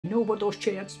know what those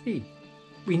chants mean.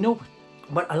 We know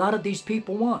what a lot of these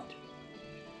people want.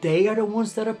 They are the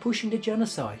ones that are pushing the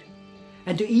genocide.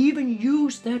 And to even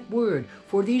use that word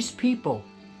for these people,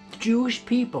 Jewish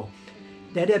people,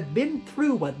 that have been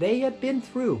through what they have been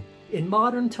through in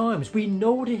modern times. We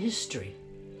know the history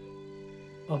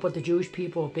of what the Jewish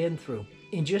people have been through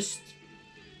in just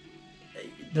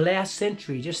the last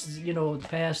century, just, the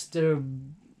past, not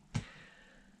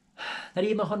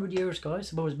even 100 years,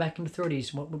 guys. It was back in the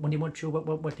 30s when they went through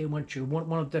what they went through.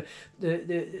 One of the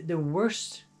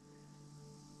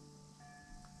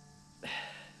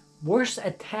worst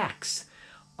attacks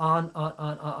on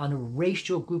a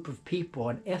racial group of people,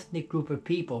 an ethnic group of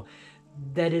people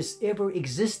that has ever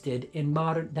existed in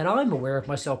modern, that I'm aware of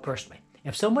myself personally.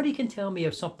 If somebody can tell me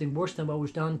of something worse than what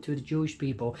was done to the Jewish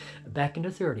people back in the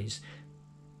 30s,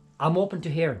 I'm open to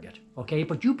hearing it, okay?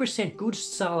 But you present good,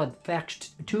 solid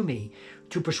facts to me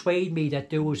to persuade me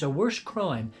that there was a worse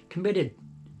crime committed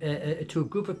to a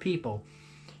group of people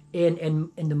in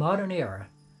the modern era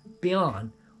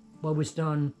beyond what was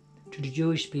done to the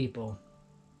Jewish people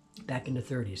back in the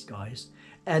 30s, guys.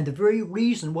 And the very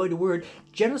reason why the word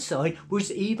genocide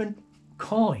was even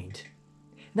coined.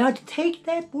 Now, to take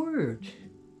that word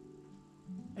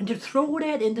and to throw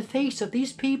that in the face of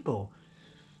these people,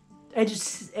 and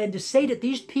to say that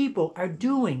these people are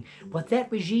doing what that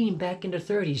regime back in the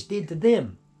 30s did to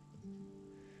them,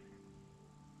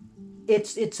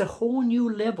 it's a whole new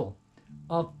level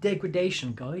of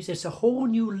degradation, guys. It's a whole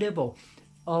new level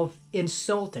of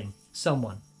insulting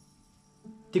someone,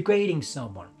 degrading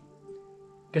someone.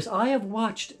 Because I have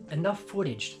watched enough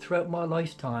footage throughout my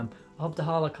lifetime of the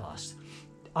Holocaust.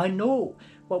 I know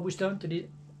what was done to the...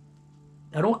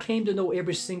 I don't claim to know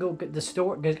every single the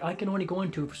story, because I can only go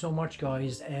into it for so much,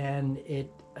 guys, and it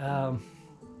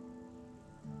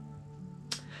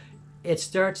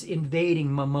starts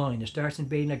invading my mind. It starts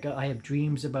invading, like I have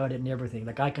dreams about it and everything.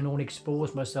 Like I can only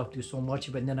expose myself to so much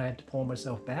of it, and then I have to pull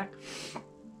myself back.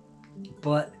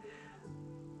 But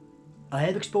I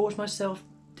have exposed myself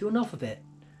to enough of it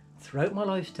throughout my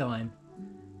lifetime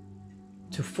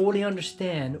to fully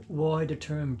understand why the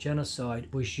term genocide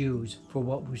was used for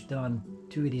what was done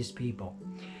to these people.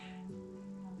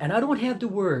 And I don't have the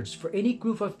words for any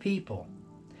group of people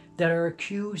that are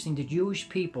accusing the Jewish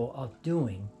people of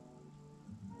doing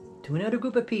to another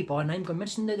group of people, and I'm going to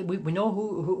mention that we know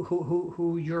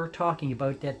who you're talking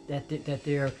about, that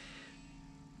they're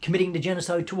committing the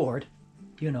genocide toward,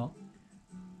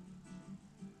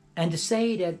 and to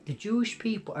say that the Jewish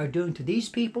people are doing to these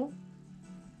people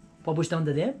what was done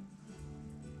to them,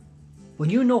 when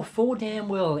you know full damn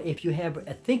well, if you have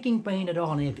a thinking brain at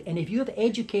all, and if you have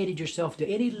educated yourself to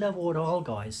any level at all,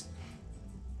 guys,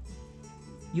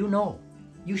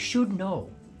 you should know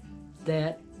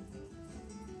that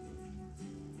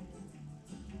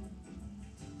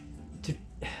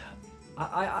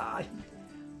I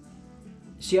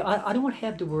don't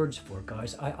have the words for it,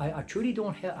 guys. I truly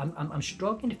don't have. I'm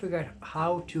struggling to figure out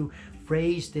how to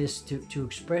phrase this to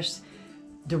express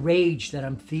the rage that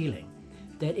I'm feeling,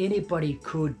 that anybody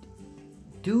could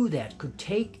do that, could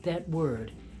take that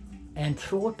word and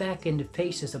throw it back in the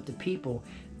faces of the people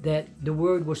that the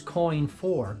word was coined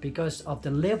for, because of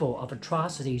the level of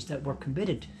atrocities that were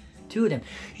committed to them.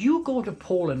 You go to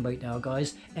Poland right now,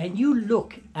 guys, and you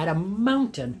look at a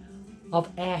mountain of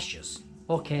ashes,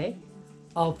 okay,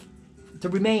 of the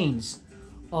remains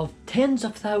of tens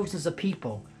of thousands of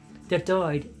people that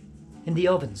died in the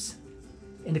ovens,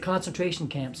 in the concentration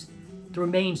camps, the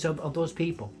remains of those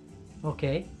people,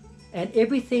 okay? And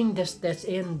everything that's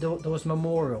in those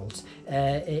memorials,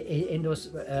 in those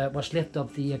what's left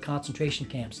of the concentration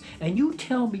camps. And you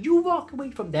tell me, you walk away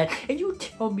from that, and you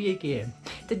tell me again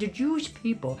that the Jewish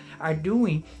people are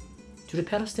doing to the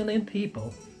Palestinian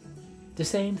people the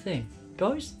same thing.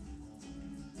 Guys,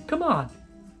 come on.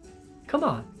 Come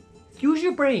on. Use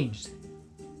your brains.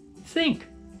 Think.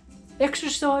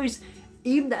 Exercise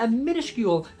even a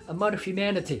minuscule amount of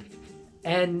humanity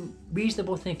and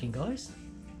reasonable thinking, guys.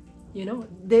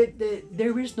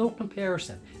 There is no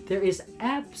comparison. There is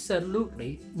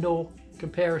absolutely no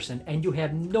comparison, and you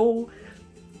have no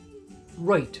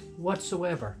right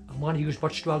whatsoever. I want to use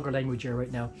much stronger language here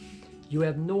right now. You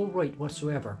have no right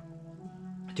whatsoever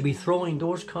to be throwing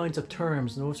those kinds of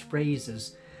terms and those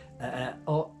phrases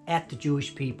at the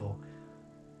Jewish people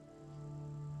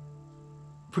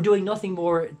for doing nothing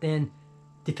more than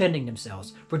defending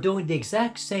themselves, for doing the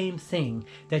exact same thing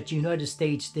that the United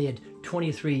States did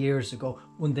 23 years ago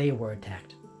when they were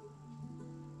attacked.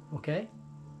 Okay?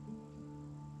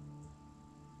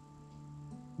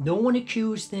 No one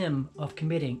accused them of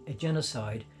committing a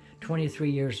genocide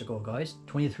 23 years ago, guys.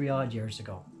 23 odd years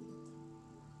ago.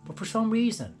 But for some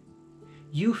reason,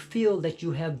 you feel that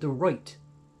you have the right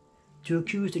to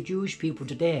accuse the Jewish people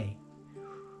today,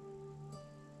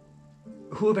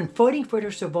 who have been fighting for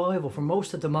their survival for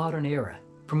most of the modern era,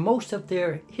 for most of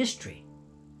their history,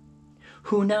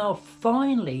 who now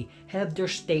finally have their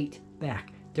state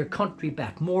back, their country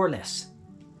back, more or less,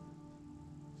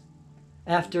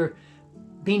 after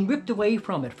being ripped away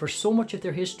from it for so much of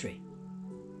their history.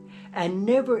 And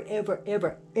never, ever,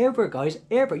 ever, ever, guys,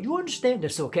 ever, you understand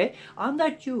this, okay? I'm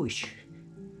not Jewish,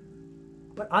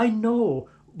 but I know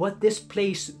what this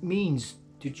place means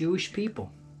to Jewish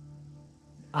people.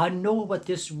 I know what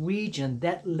this region,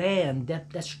 that land,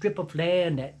 that strip of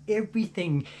land, that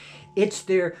everything, it's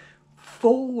their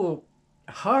full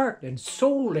heart and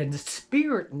soul and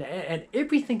spirit and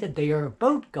everything that they are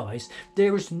about, guys.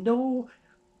 There is no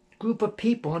group of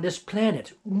people on this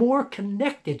planet more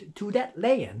connected to that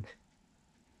land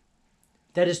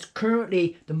that is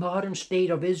currently the modern state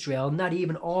of Israel, not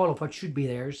even all of what should be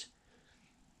theirs,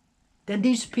 than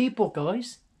these people,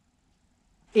 guys.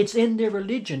 It's in their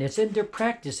religion, it's in their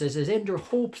practices, it's in their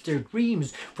hopes, their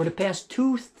dreams for the past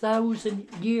 2,000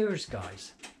 years,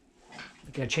 guys.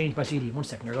 I gotta change my CD. 1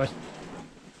 second there, guys.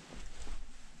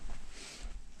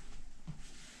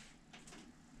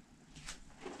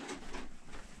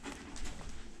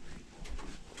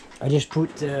 I just put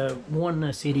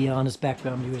one CD on as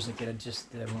background music and it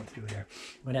just went through there.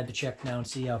 I'm going to have to check now and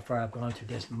see how far I've gone through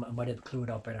this. I might have to clue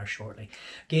it up better shortly.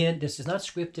 Again, this is not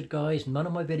scripted, guys. None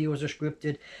of my videos are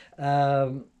scripted.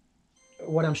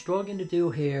 What I'm struggling to do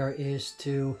here is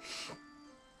to...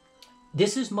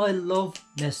 This is my love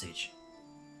message.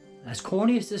 As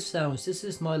corny as this sounds, this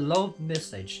is my love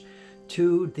message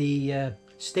to the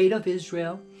state of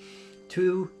Israel,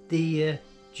 to the...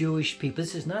 Jewish people.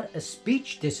 This is not a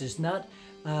speech. This is not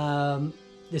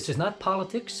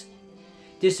politics.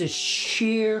 This is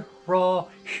sheer raw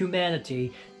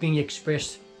humanity being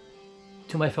expressed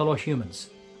to my fellow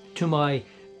humans, to my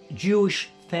Jewish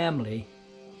family.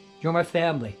 You're my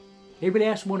family. Everybody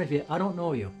asks one of you, I don't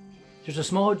know you. There's a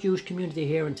small Jewish community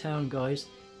here in town, guys.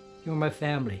 You're my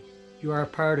family. You are a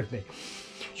part of me.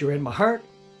 You're in my heart.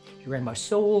 You're in my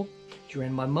soul. You're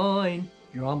in my mind.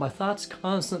 You're on my thoughts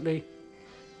constantly.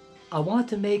 I want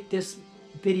to make this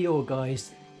video,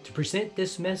 guys, to present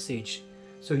this message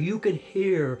so you can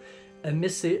hear a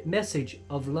message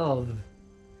of love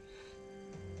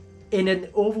in an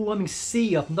overwhelming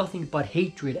sea of nothing but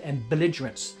hatred and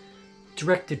belligerence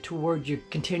directed toward you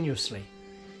continuously.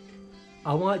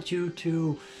 I want you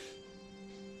to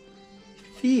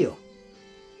feel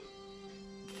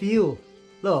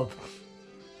love,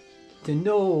 to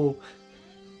know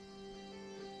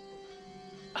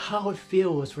how it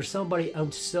feels for somebody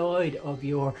outside of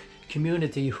your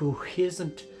community who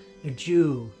isn't a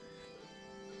Jew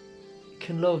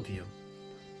can love you.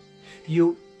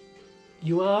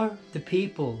 You are the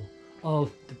people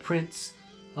of the Prince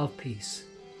of Peace.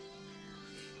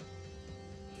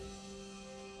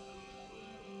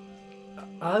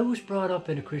 I was brought up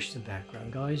in a Christian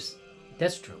background, guys.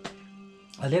 That's true.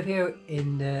 I live here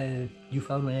in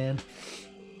Newfoundland.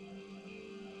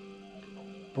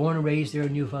 Born and raised there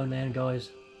in Newfoundland, guys.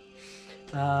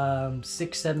 6th,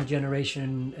 7th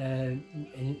generation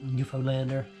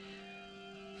Newfoundlander.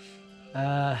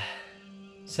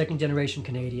 2nd generation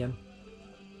Canadian.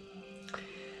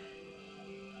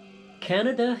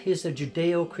 Canada is a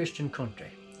Judeo-Christian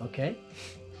country, okay?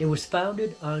 It was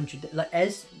founded on,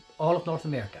 as all of North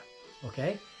America,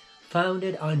 okay?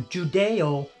 Founded on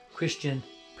Judeo-Christian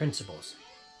principles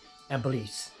and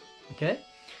beliefs, okay?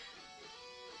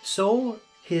 So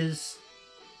is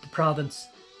the province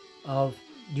of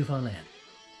Newfoundland.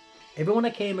 Everyone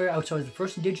that came here outside, the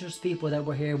first indigenous people that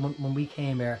were here when we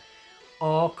came here,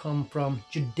 all come from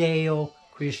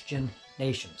Judeo-Christian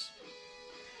nations.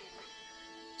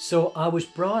 So I was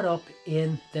brought up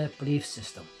in that belief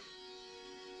system.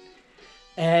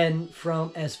 And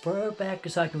from as far back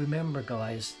as I can remember,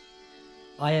 guys,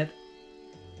 I have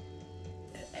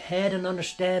had an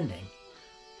understanding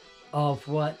of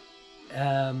what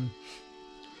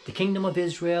the Kingdom of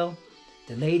Israel,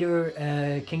 the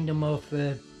later Kingdom of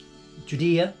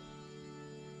Judea,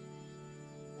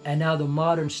 and now the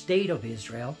modern state of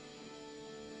Israel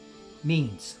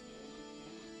means.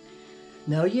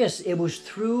 Now, yes, it was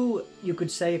through, you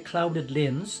could say, a clouded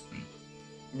lens,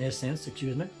 in a sense,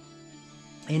 excuse me,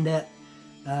 in that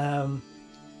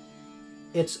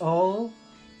it's all,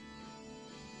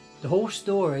 the whole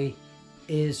story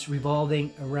is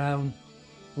revolving around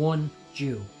one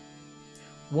Jew.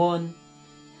 One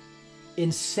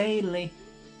insanely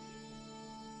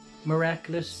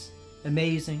miraculous,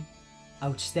 amazing,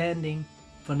 outstanding,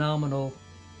 phenomenal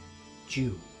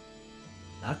Jew.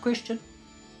 not Christian,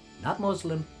 not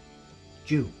Muslim,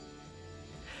 Jew.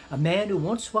 A man who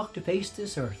once walked the face of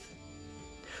this earth,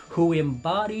 who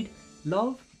embodied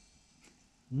love,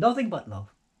 nothing but love.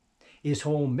 His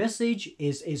whole message,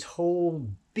 his whole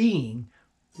being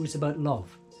was about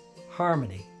love,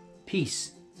 harmony,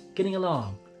 peace, getting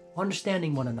along,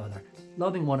 understanding one another,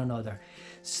 loving one another,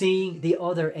 seeing the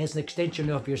other as an extension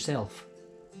of yourself,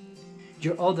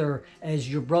 your other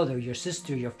as your brother, your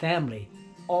sister, your family,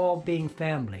 all being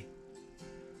family.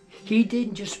 He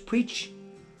didn't just preach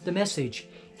the message,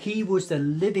 he was the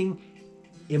living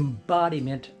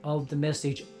embodiment of the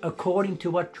message according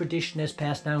to what tradition has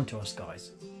passed down to us,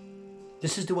 guys.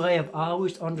 This is the way I've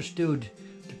always understood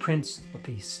the Prince of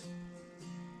Peace.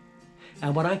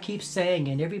 And what I keep saying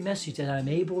in every message that I'm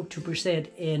able to present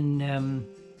in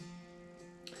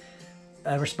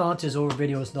responses over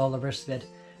videos and all the rest of it,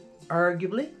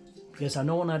 arguably, because I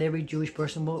know not every Jewish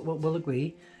person will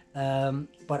agree,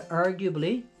 but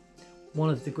arguably one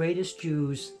of the greatest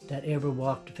Jews that ever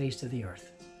walked the face of the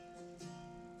earth,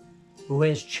 who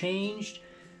has changed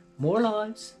more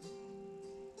lives,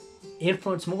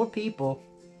 influenced more people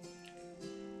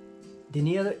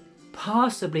than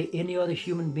possibly any other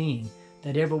human being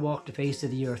that ever walked the face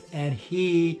of the earth. And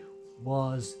he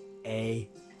was a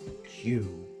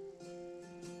Jew.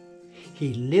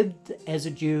 He lived as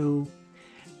a Jew,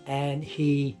 and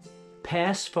he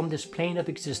passed from this plane of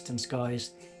existence,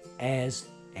 guys, as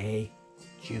a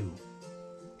Jew.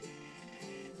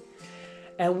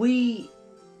 And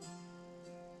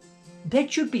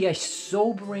that should be a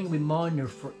sobering reminder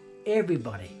for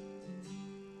everybody.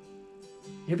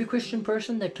 Every Christian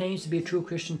person that claims to be a true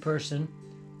Christian person,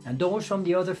 and those from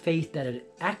the other faith that are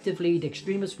actively, the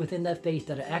extremists within that faith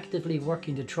that are actively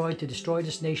working to try to destroy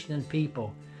this nation and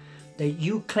people, that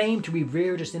you claim to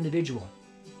revere this individual,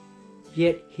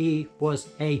 yet he was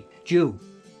a Jew.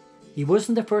 He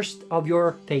wasn't the first of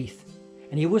your faith,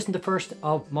 and he wasn't the first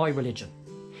of my religion.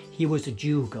 He was a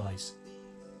Jew, guys.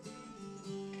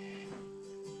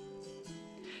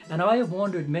 And I have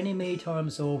wondered many, many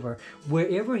times over,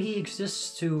 wherever he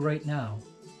exists to right now,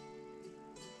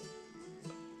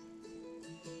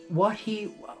 what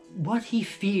he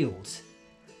feels.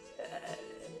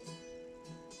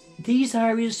 These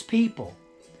are his people.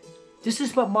 This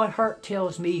is what my heart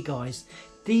tells me, guys.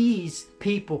 These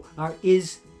people are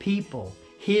his people,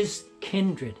 his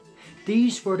kindred.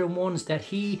 These were the ones that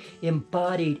he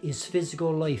embodied his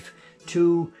physical life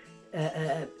to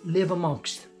live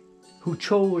amongst. He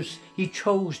chose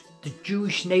the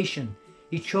Jewish nation.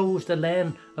 He chose the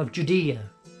land of Judea,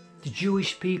 the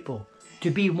Jewish people, to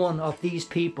be one of these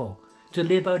people, to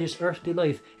live out his earthly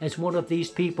life as one of these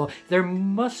people. There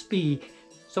must be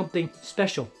something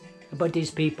special about these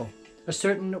people, a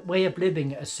certain way of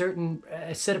living, a certain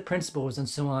set of principles and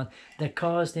so on that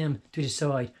caused them to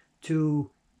decide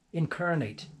to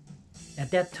incarnate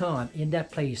at that time, in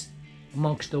that place,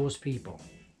 amongst those people.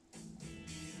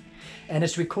 And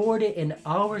it's recorded in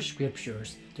our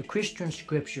scriptures, the Christian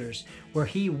scriptures, where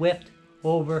he wept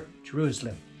over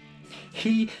Jerusalem.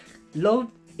 He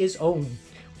loved his own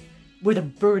with a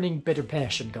burning, bitter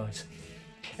passion, guys.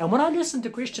 And when I listen to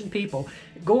Christian people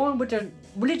go on with their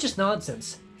religious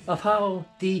nonsense of how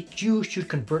the Jew should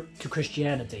convert to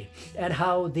Christianity, and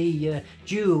how the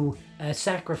Jew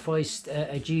sacrificed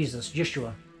Jesus,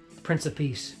 Yeshua, the Prince of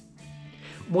Peace,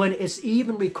 when it's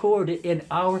even recorded in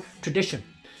our tradition,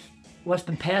 what's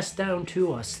been passed down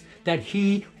to us, that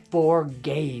he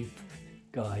forgave,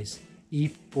 guys. He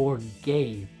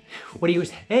forgave. When he was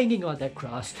hanging on that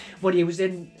cross, when he was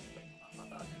in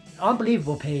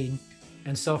unbelievable pain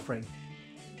and suffering,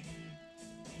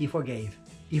 he forgave.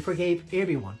 He forgave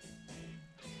everyone.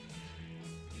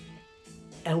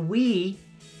 And we,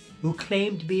 who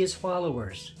claim to be his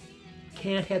followers,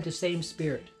 can't have the same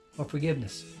spirit of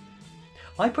forgiveness.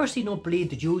 I personally don't believe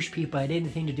the Jewish people had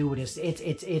anything to do with this.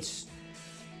 It's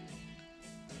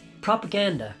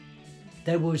propaganda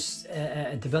that was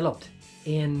developed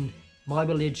in my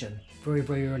religion very,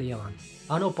 very early on.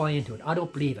 I don't buy into it. I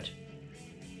don't believe it.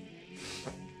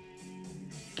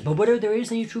 But whether there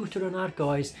is any truth to it or not,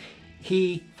 guys,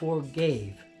 he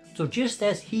forgave. So just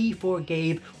as he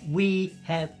forgave, we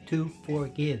have to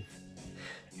forgive.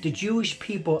 The Jewish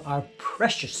people are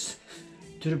precious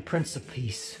to the Prince of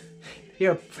Peace. They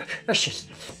are precious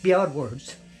beyond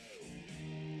words.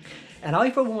 And I,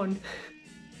 for one,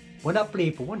 will not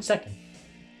believe for 1 second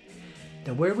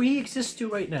that wherever he exists to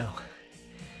right now,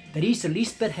 that he's the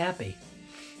least bit happy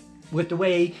with the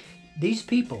way these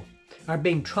people are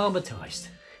being traumatized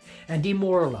and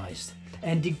demoralized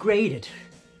and degraded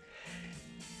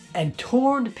and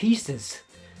torn to pieces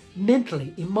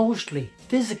mentally, emotionally,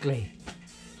 physically,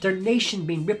 their nation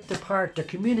being ripped apart, their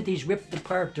communities ripped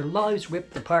apart, their lives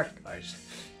ripped apart, guys.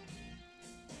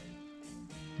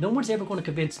 No one's ever going to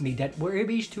convince me that wherever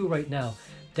he's to right now,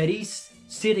 that he's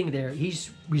sitting there, he's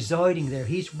residing there,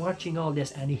 he's watching all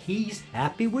this, and he's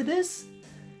happy with this?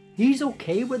 He's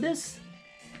okay with this?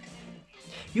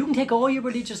 You can take all your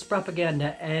religious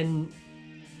propaganda and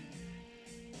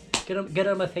get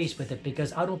on my face with it,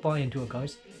 because I don't buy into it,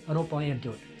 guys. I don't buy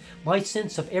into it. My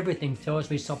sense of everything tells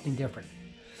me something different.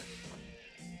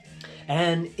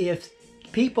 And if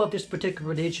people of this particular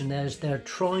religion, as they're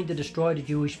trying to destroy the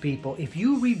Jewish people, if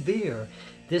you revere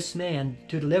this man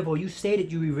to the level you say that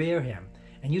you revere him,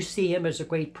 and you see him as a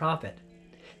great prophet,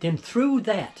 then through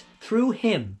that, through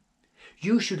him,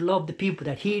 you should love the people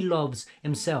that he loves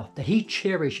himself, that he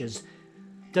cherishes,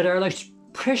 that are like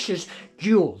precious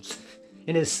jewels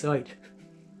in his sight.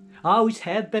 Always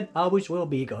have been, always will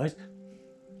be, guys.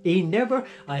 He never,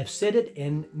 I have said it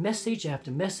in message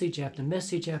after message after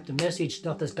message after message,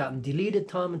 stuff that's gotten deleted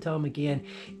time and time again.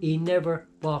 He never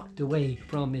walked away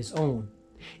from his own.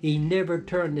 He never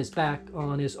turned his back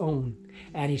on his own.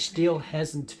 And he still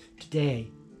hasn't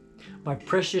today. My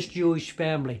precious Jewish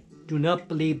family, do not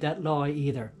believe that lie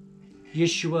either.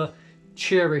 Yeshua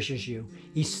cherishes you.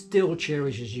 He still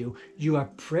cherishes you. You are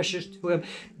precious to him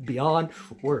beyond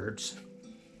words.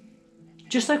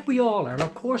 Just like we all are. And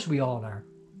of course we all are.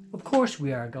 Of course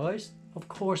we are, guys. Of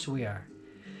course we are.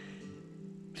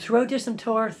 Throughout this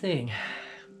entire thing,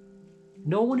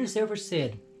 no one has ever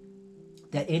said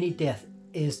that any death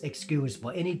is excusable,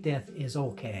 any death is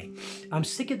okay. I'm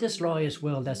sick of this lie as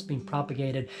well that's being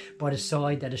propagated by the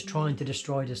side that is trying to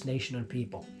destroy this nation and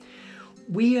people.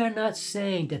 We are not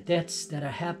saying that deaths that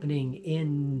are happening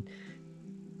in...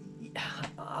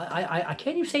 I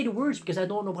can't even say the words because I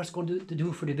don't know what's going to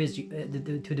do for the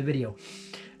video.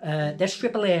 That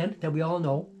strip of land that we all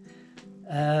know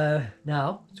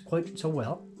now, it's quite so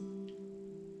well.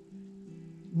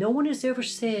 No one has ever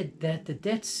said that the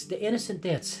deaths, the innocent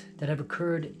deaths that have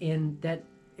occurred in that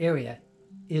area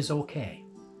is okay.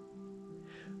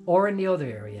 Or in the other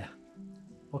area.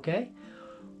 Okay?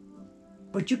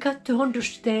 But you got to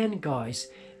understand, guys,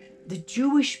 the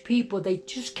Jewish people, they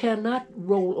just cannot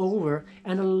roll over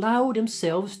and allow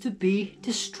themselves to be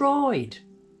destroyed.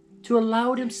 To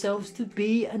allow themselves to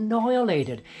be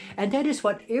annihilated. And that is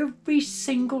what every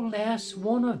single last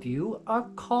one of you are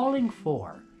calling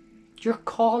for. You're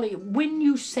calling, when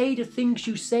you say the things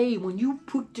you say, when you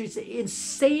put these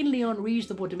insanely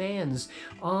unreasonable demands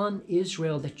on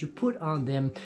Israel that you put on them,